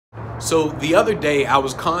So the other day I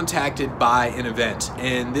was contacted by an event,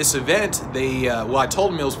 and this event, I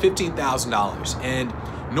told them it was $15,000, and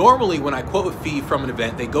normally when I quote a fee from an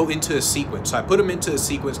event, they go into a sequence. So I put them into a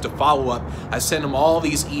sequence to follow up. I send them all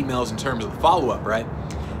these emails in terms of the follow-up, right?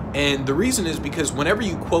 And the reason is because whenever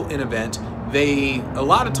you quote an event, a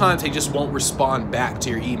lot of times they just won't respond back to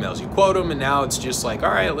your emails. You quote them and now it's just like, all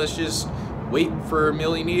right, let's just wait for a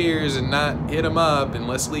million years and not hit them up, and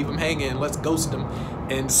let's leave them hanging, let's ghost them.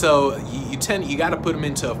 And so you got to put them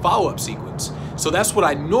into a follow-up sequence. So that's what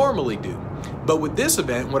I normally do. But with this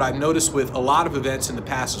event, what I've noticed with a lot of events in the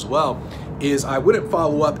past as well, is I wouldn't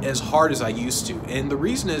follow up as hard as I used to. And the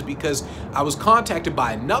reason is because I was contacted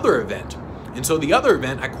by another event. And so the other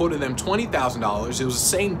event, I quoted them $20,000. It was the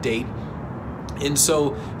same date. And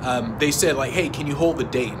so they said like, hey, can you hold the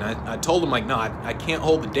date? And I told them like, no, I can't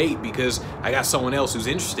hold the date because I got someone else who's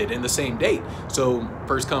interested in the same date. So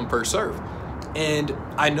first come, first serve. And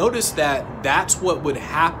I noticed that that's what would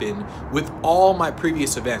happen with all my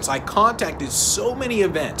previous events. I contacted so many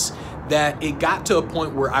events that it got to a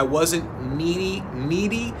point where I wasn't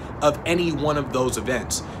needy of any one of those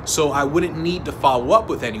events. So I wouldn't need to follow up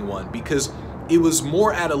with anyone because it was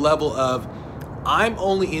more at a level of, I'm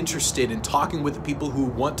only interested in talking with the people who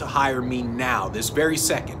want to hire me now, this very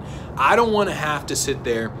second. I don't want to have to sit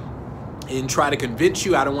there and try to convince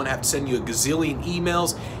you. I don't want to have to send you a gazillion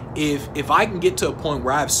emails. If I can get to a point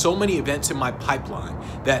where I have so many events in my pipeline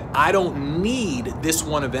that I don't need this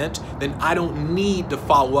one event, then I don't need to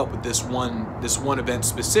follow up with this one event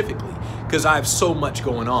specifically because I have so much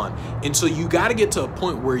going on. And so you got to get to a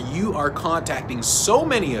point where you are contacting so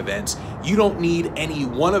many events, you don't need any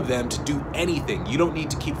one of them to do anything. You don't need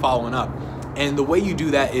to keep following up. And the way you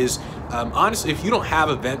do that is, honestly, if you don't have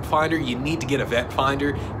Event Finder, you need to get Event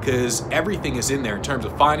Finder because everything is in there in terms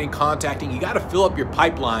of finding, contacting. You got to fill up your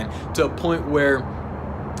pipeline to a point where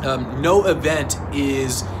no event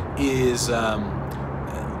you're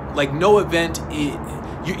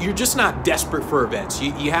just not desperate for events.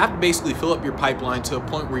 You have to basically fill up your pipeline to a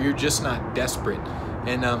point where you're just not desperate.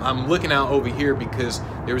 And I'm looking out over here because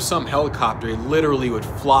there was some helicopter. It literally would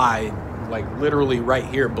fly like literally right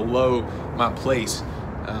here below my place.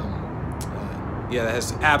 Yeah, that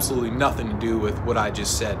has absolutely nothing to do with what I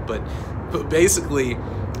just said, but basically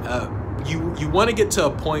you want to get to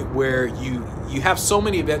a point where you have so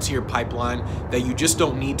many events in your pipeline that you just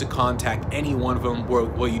don't need to contact any one of them,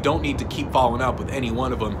 well, you don't need to keep following up with any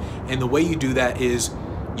one of them. And the way you do that is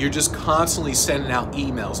you're just constantly sending out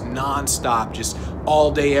emails nonstop, just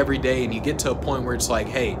all day, every day, and you get to a point where it's like,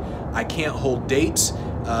 hey, I can't hold dates.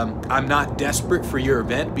 I'm not desperate for your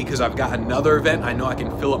event because I've got another event. I know I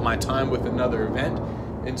can fill up my time with another event.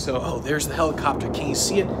 And so, oh, there's the helicopter. Can you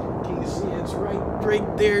see it? Can you see it? It's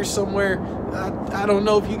right there somewhere. I don't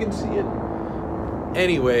know if you can see it.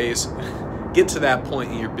 Anyways, get to that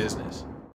point in your business.